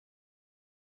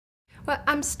Well,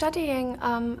 I'm studying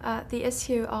the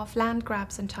issue of land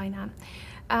grabs in China.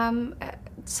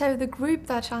 So the group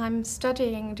that I'm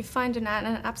studying, defined in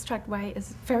an abstract way,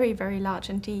 is very, very large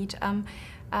indeed.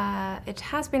 It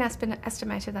has been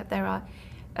estimated that there are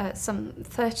some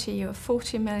 30 or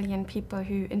 40 million people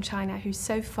in China who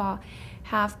so far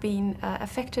have been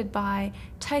affected by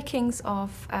takings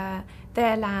of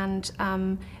their land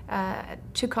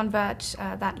to convert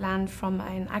that land from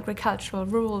an agricultural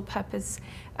rural purpose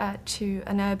to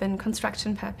an urban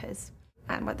construction purpose.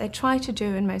 And what they try to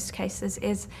do in most cases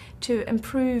is to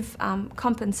improve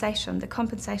compensation, the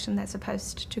compensation they're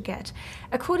supposed to get.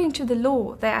 According to the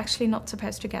law, they're actually not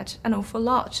supposed to get an awful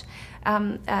lot.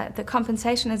 The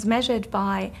compensation is measured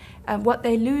by what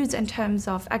they lose in terms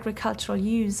of agricultural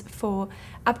use for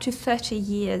up to 30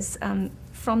 years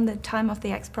from the time of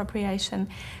the expropriation.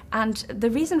 And the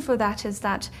reason for that is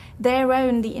that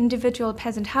the individual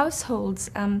peasant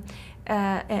households,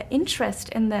 interest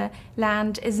in the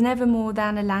land is never more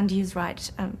than a land use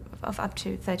right of up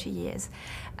to 30 years.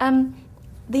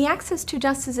 The access to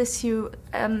justice issue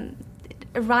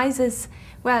arises,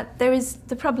 well, there is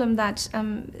the problem that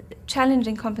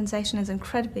challenging compensation is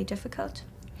incredibly difficult.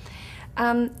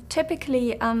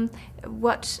 Typically,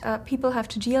 what people have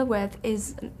to deal with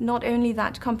is not only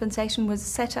that compensation was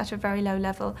set at a very low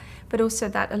level, but also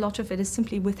that a lot of it is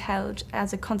simply withheld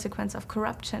as a consequence of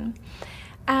corruption.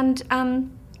 And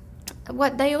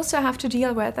what they also have to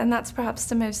deal with, and that's perhaps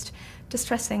the most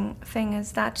distressing thing,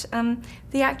 is that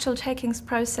the actual takings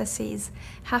processes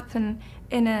happen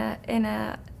in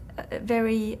a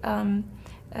very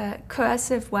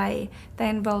coercive way. They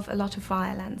involve a lot of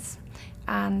violence.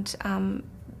 And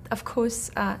of course,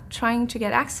 trying to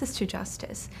get access to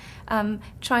justice,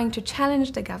 trying to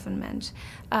challenge the government,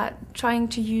 trying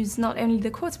to use not only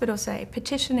the courts but also a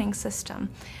petitioning system,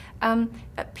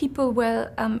 people will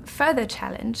further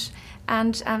challenge,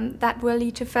 and that will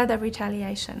lead to further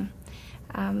retaliation.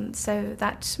 So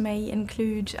that may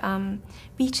include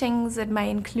beatings, it may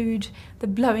include the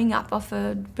blowing up of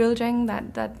a building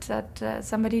that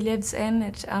somebody lives in,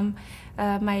 it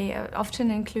may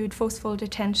often include forceful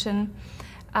detention.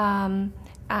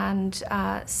 And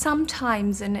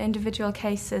sometimes in individual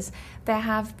cases there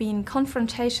have been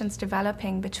confrontations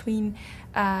developing between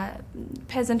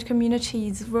peasant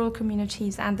communities, rural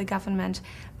communities and the government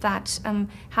that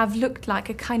have looked like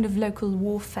a kind of local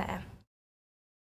warfare.